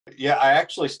Yeah, I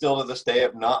actually still to this day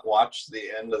have not watched the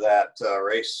end of that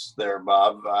race there,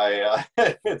 Bob.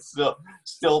 It's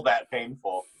still that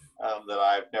painful that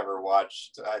I've never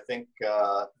watched. I think,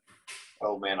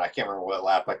 oh man, I can't remember what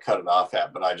lap I cut it off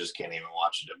at, but I just can't even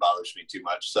watch it. It bothers me too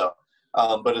much. So,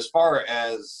 but as far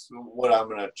as what I'm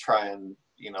going to try and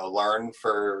learn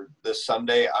for this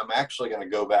Sunday, I'm actually going to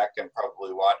go back and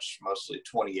probably watch mostly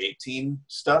 2018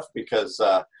 stuff because.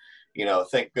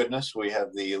 Thank goodness we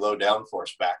have the low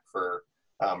downforce back for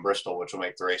Bristol, which will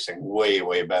make the racing way,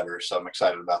 way better. So I'm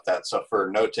excited about that. So for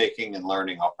note taking and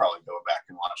learning, I'll probably go back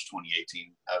and watch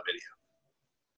 2018 video.